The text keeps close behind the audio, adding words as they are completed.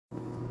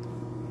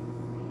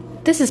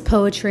This is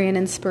Poetry and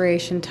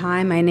Inspiration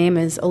Time. My name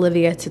is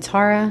Olivia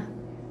Tatara.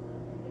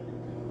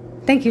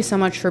 Thank you so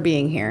much for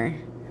being here.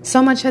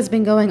 So much has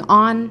been going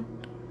on.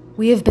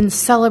 We have been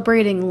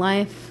celebrating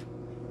life.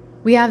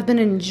 We have been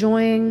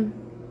enjoying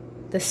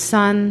the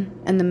sun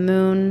and the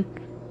moon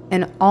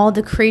and all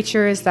the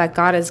creatures that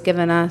God has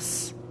given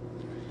us.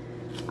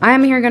 I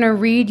am here going to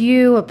read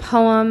you a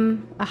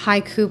poem, a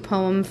haiku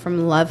poem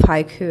from Love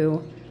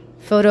Haiku,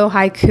 photo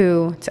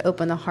haiku to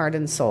open the heart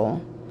and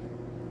soul.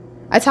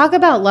 I talk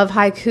about Love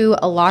Haiku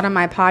a lot on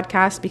my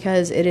podcast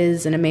because it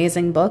is an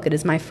amazing book. It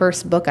is my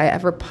first book I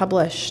ever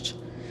published.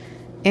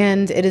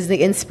 And it is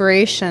the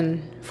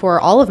inspiration for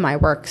all of my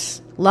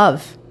works.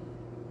 Love.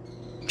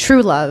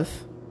 True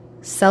love.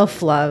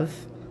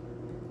 Self-love.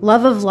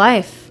 Love of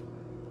life.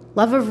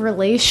 Love of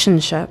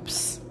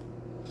relationships.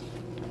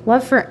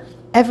 Love for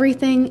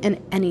everything and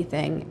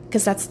anything.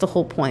 Because that's the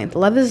whole point.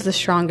 Love is the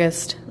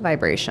strongest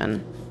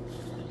vibration.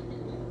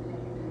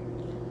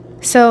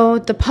 So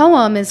the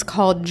poem is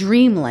called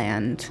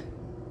Dreamland.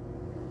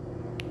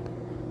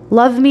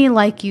 Love me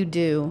like you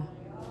do.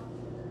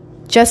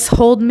 Just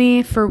hold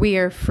me, for we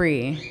are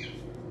free.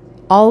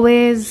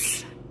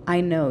 Always,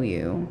 I know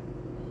you.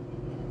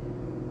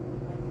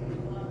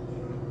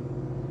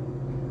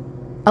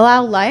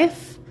 Allow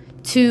life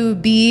to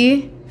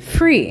be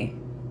free,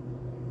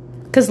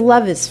 because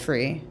love is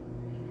free.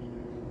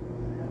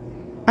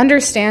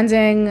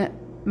 Understanding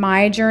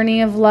my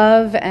journey of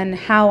love and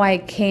how I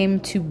came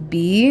to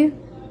be,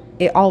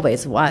 it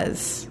always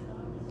was.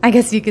 I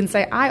guess you can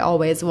say I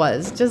always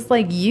was, just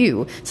like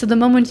you. So the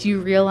moment you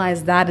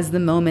realize that is the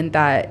moment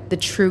that the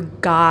true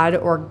God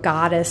or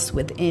goddess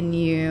within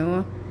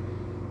you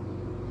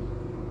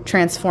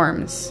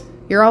transforms.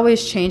 You're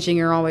always changing,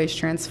 you're always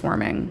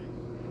transforming.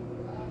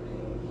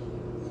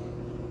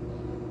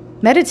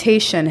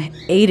 Meditation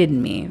aided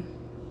me,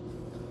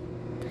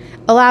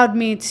 allowed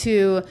me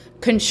to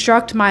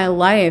construct my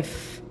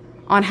life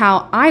on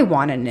how I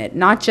wanted it,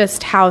 not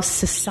just how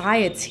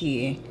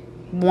society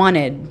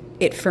wanted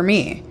it for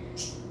me.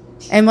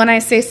 And when I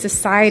say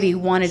society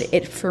wanted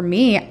it for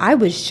me, I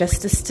was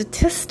just a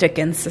statistic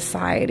in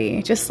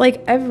society, just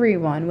like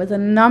everyone with a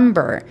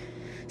number.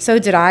 So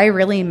did I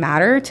really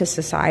matter to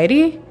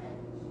society?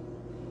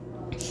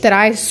 That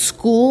I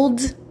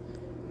schooled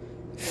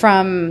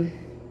from,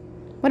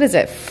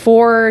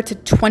 4 to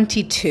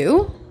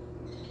 22?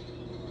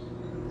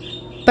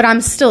 But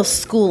I'm still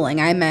schooling.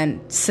 I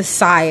meant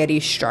society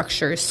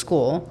structure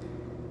school,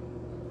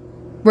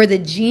 where the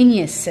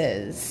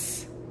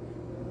geniuses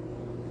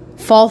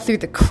fall through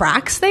the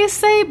cracks, they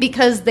say,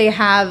 because they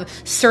have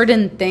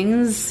certain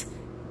things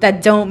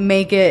that don't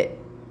make it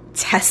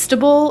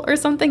testable or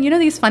something. You know,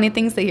 these funny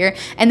things they hear.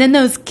 And then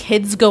those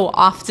kids go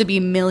off to be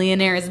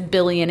millionaires,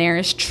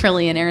 billionaires,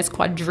 trillionaires,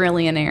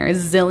 quadrillionaires,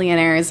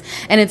 zillionaires.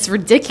 And it's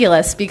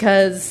ridiculous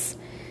because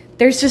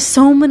there's just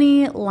so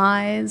many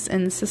lies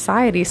in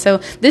society. So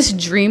this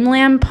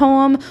Dreamland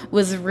poem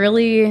was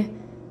really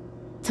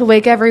to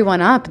wake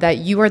everyone up that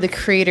you are the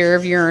creator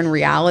of your own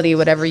reality,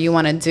 whatever you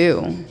want to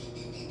do.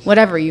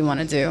 Whatever you want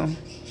to do.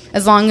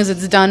 As long as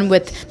it's done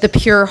with the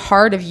pure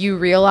heart of you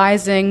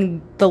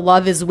realizing the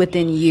love is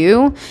within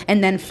you.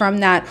 And then from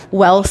that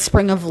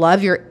wellspring of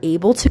love, you're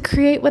able to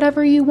create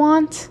whatever you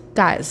want.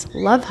 Guys,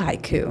 Love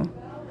Haiku.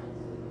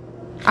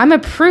 I'm a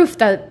proof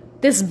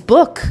that this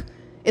book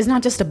is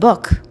not just a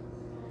book.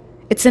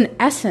 It's an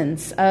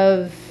essence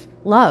of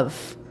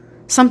love,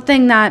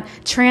 something that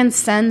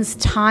transcends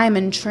time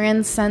and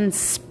transcends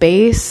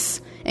space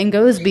and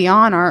goes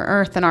beyond our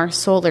Earth and our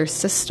solar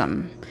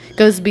system,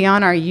 goes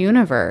beyond our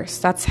universe.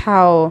 That's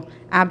how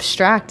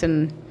abstract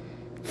and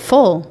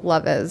full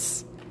love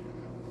is.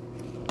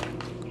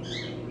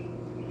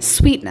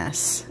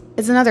 Sweetness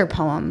is another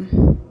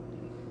poem.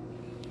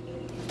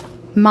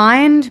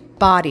 Mind,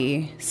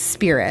 body,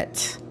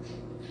 spirit,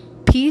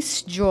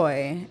 peace,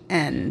 joy,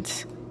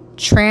 and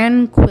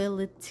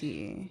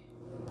tranquility.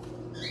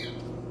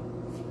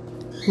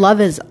 Love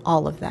is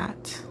all of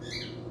that.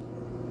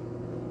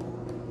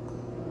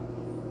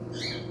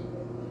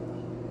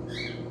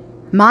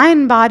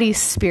 Mind, body,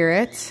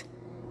 spirit,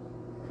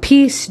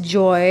 peace,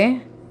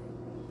 joy,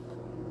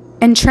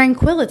 and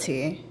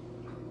tranquility.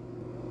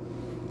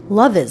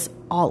 Love is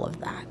all of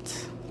that.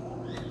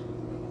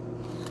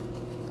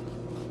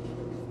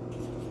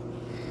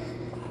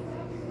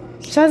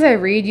 So as I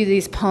read you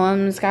these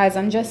poems, guys,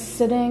 I'm just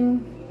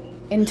sitting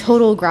in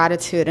total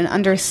gratitude and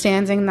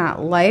understanding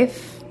that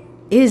life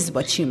is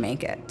what you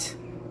make it.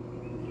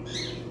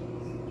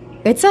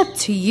 It's up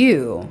to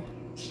you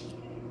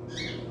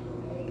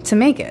to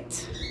make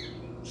it.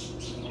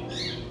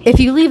 If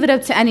you leave it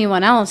up to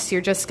anyone else,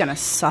 you're just going to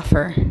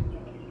suffer.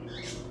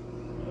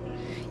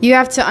 You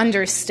have to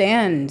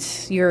understand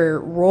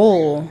your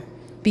role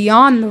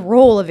beyond the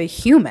role of a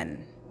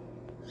human.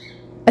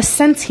 A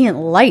sentient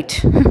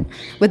light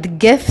with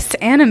gifts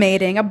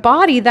animating a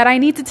body that I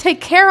need to take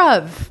care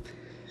of.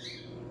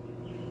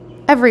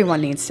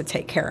 Everyone needs to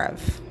take care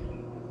of.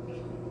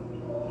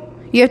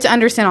 You have to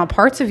understand all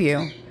parts of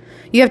you.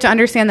 You have to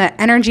understand that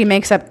energy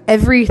makes up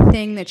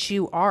everything that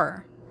you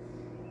are.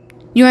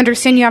 You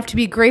understand you have to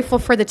be grateful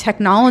for the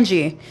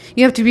technology.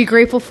 You have to be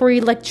grateful for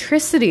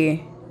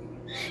electricity.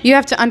 You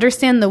have to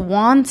understand the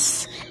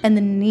wants and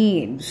the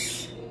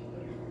needs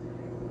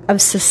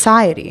of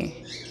society.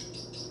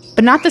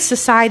 But not the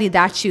society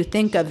that you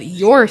think of,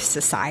 your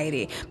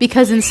society.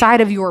 Because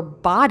inside of your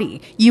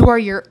body, you are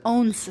your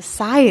own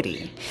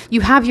society.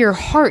 You have your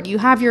heart, you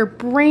have your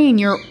brain,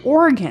 your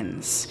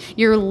organs,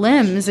 your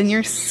limbs, and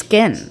your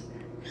skin.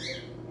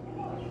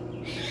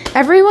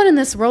 Everyone in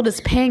this world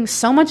is paying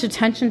so much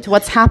attention to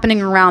what's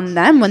happening around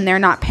them when they're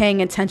not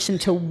paying attention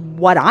to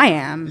what I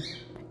am.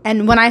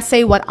 And when I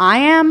say what I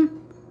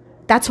am,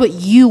 that's what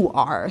you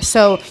are.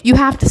 So you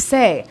have to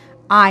say,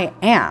 I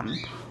am.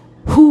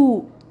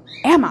 Who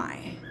am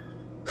I?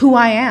 Who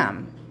I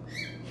am.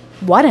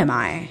 What am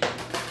I?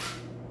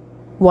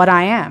 What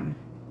I am.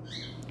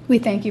 We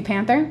thank you,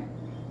 Panther.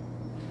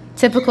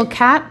 Typical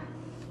cat.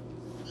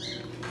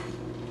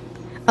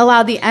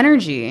 Allow the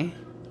energy.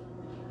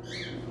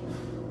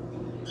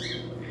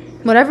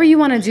 Whatever you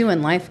want to do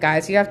in life,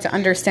 guys, you have to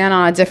understand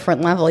on a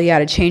different level. You got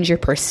to change your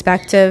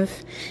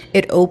perspective.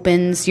 It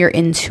opens your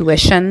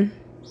intuition.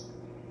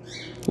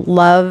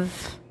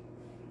 Love.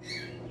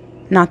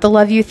 Not the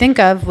love you think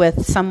of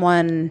with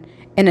someone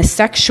in a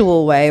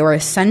sexual way or a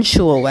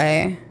sensual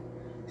way.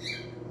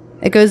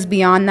 It goes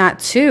beyond that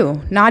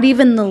too. Not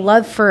even the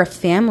love for a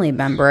family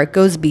member. It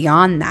goes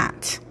beyond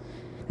that.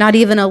 Not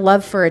even a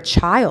love for a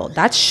child.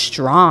 That's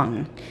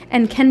strong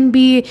and can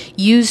be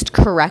used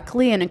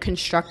correctly in a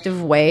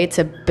constructive way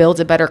to build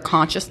a better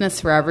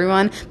consciousness for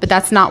everyone. But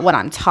that's not what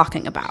I'm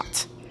talking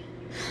about.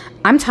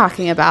 I'm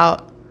talking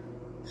about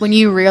when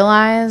you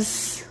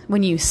realize,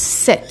 when you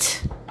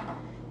sit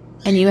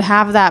and you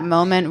have that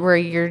moment where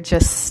you're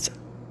just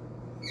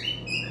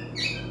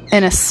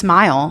in a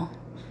smile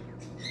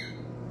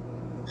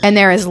and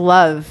there is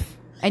love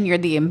and you're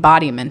the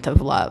embodiment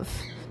of love.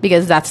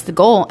 Because that's the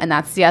goal and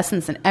that's the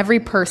essence, and every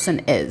person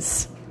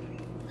is.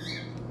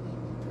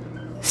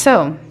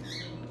 So,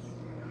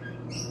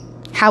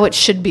 how it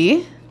should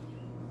be.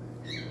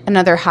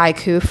 Another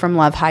haiku from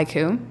Love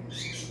Haiku.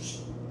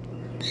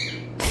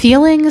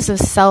 Feelings of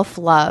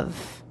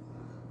self-love.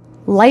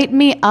 Light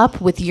me up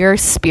with your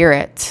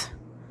spirit.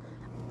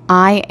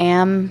 I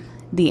am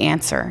the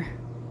answer.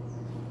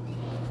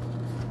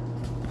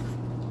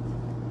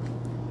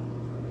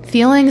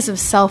 Feelings of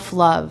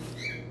self-love.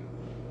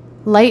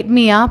 Light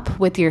me up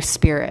with your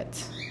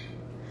spirit.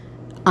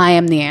 I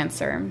am the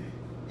answer.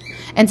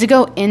 And to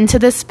go into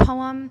this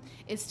poem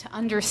is to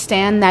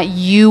understand that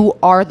you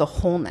are the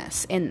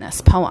wholeness in this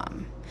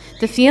poem.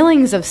 The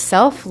feelings of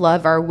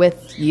self-love are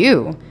with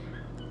you.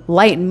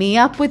 Light me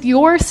up with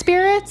your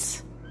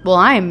spirit? Well,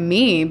 I am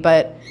me,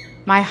 but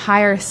my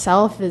higher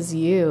self is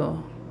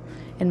you.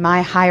 And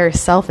my higher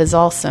self is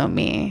also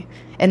me.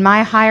 And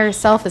my higher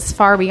self is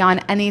far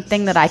beyond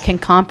anything that I can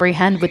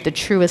comprehend with the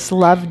truest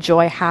love,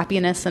 joy,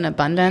 happiness, and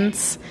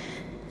abundance.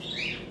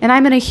 And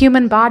I'm in a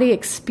human body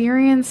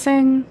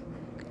experiencing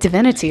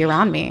divinity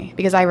around me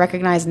because I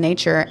recognize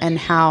nature and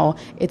how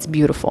it's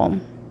beautiful.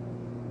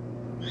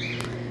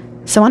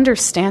 So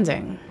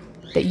understanding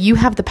that you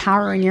have the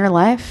power in your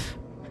life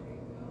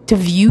to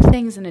view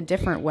things in a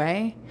different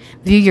way,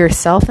 view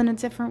yourself in a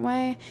different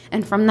way,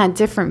 and from that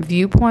different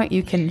viewpoint,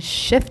 you can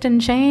shift and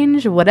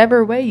change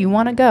whatever way you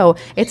want to go.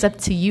 It's up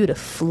to you to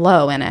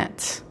flow in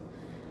it.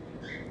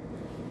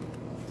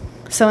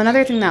 So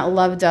another thing that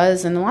love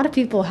does, and a lot of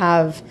people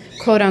have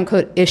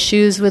quote-unquote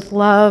issues with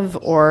love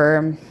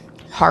or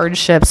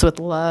hardships with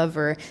love,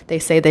 or they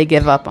say they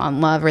give up on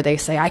love, or they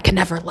say, I can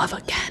never love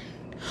again.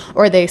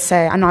 Or they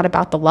say, I'm not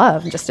about the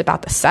love, I'm just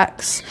about the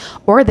sex.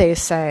 Or they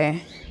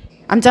say,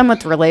 I'm done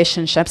with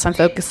relationships, I'm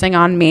focusing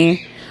on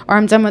me. Or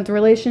I'm done with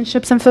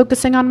relationships, I'm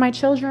focusing on my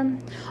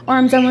children. Or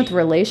I'm done with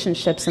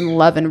relationships and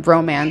love and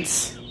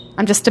romance.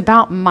 I'm just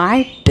about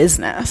my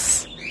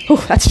business. Ooh,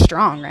 that's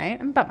strong, right?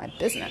 I'm about my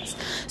business.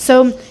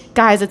 So,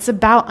 guys, it's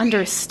about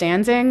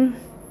understanding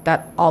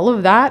that all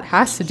of that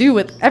has to do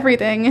with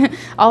everything.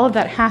 All of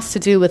that has to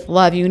do with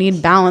love. You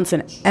need balance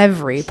in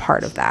every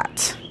part of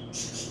that.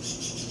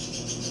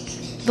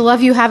 The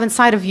love you have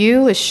inside of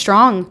you is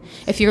strong.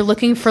 If you're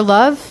looking for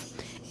love,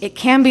 it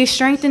can be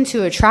strengthened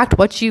to attract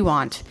what you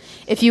want.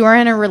 If you are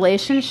in a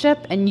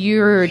relationship and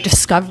you're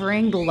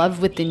discovering the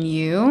love within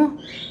you,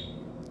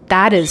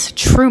 that is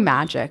true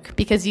magic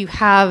because you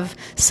have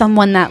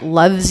someone that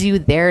loves you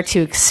there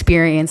to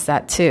experience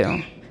that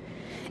too.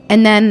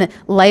 And then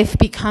life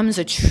becomes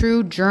a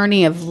true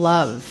journey of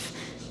love.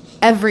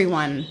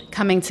 Everyone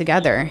coming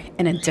together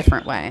in a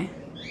different way.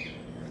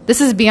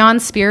 This is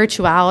beyond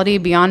spirituality,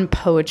 beyond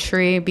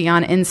poetry,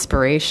 beyond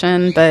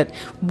inspiration. But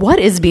what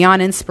is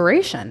beyond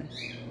inspiration?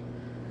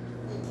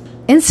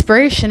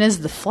 Inspiration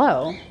is the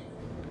flow.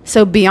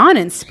 So beyond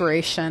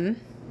inspiration,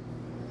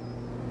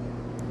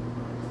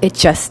 it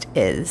just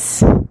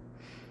is.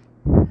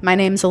 My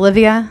name's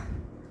Olivia.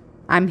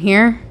 I'm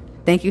here.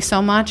 Thank you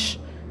so much.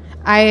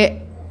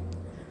 I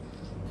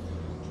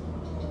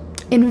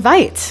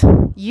invite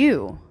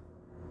you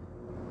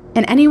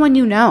and anyone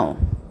you know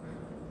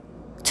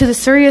to the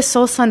Surya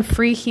Soul Sun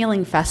Free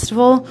Healing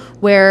Festival,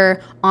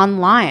 where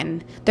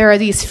online there are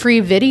these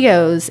free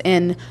videos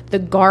in the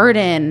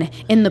garden,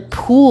 in the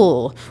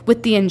pool,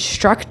 with the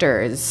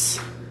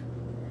instructors,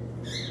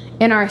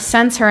 in our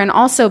center, and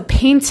also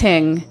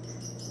painting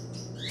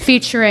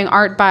featuring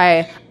art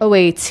by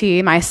OAT,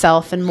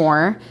 myself, and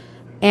more.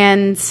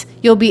 And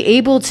you'll be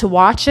able to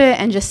watch it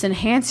and just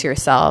enhance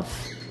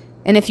yourself.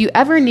 And if you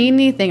ever need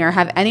anything or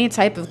have any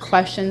type of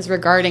questions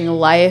regarding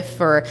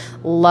life or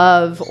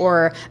love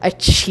or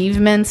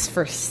achievements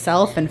for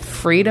self and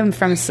freedom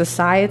from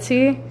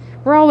society,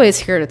 we're always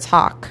here to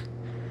talk.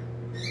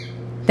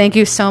 Thank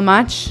you so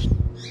much.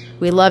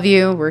 We love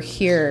you. We're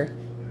here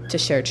to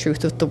share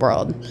truth with the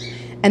world.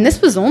 And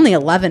this was only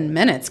 11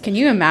 minutes. Can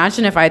you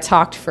imagine if I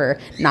talked for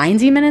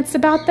 90 minutes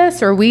about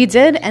this, or we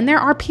did? And there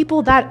are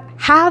people that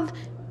have,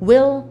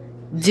 will,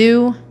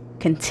 do,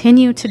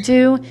 continue to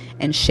do,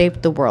 and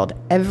shape the world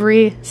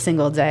every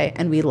single day.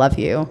 And we love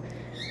you.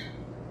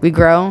 We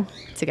grow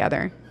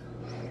together.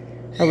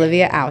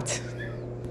 Olivia out.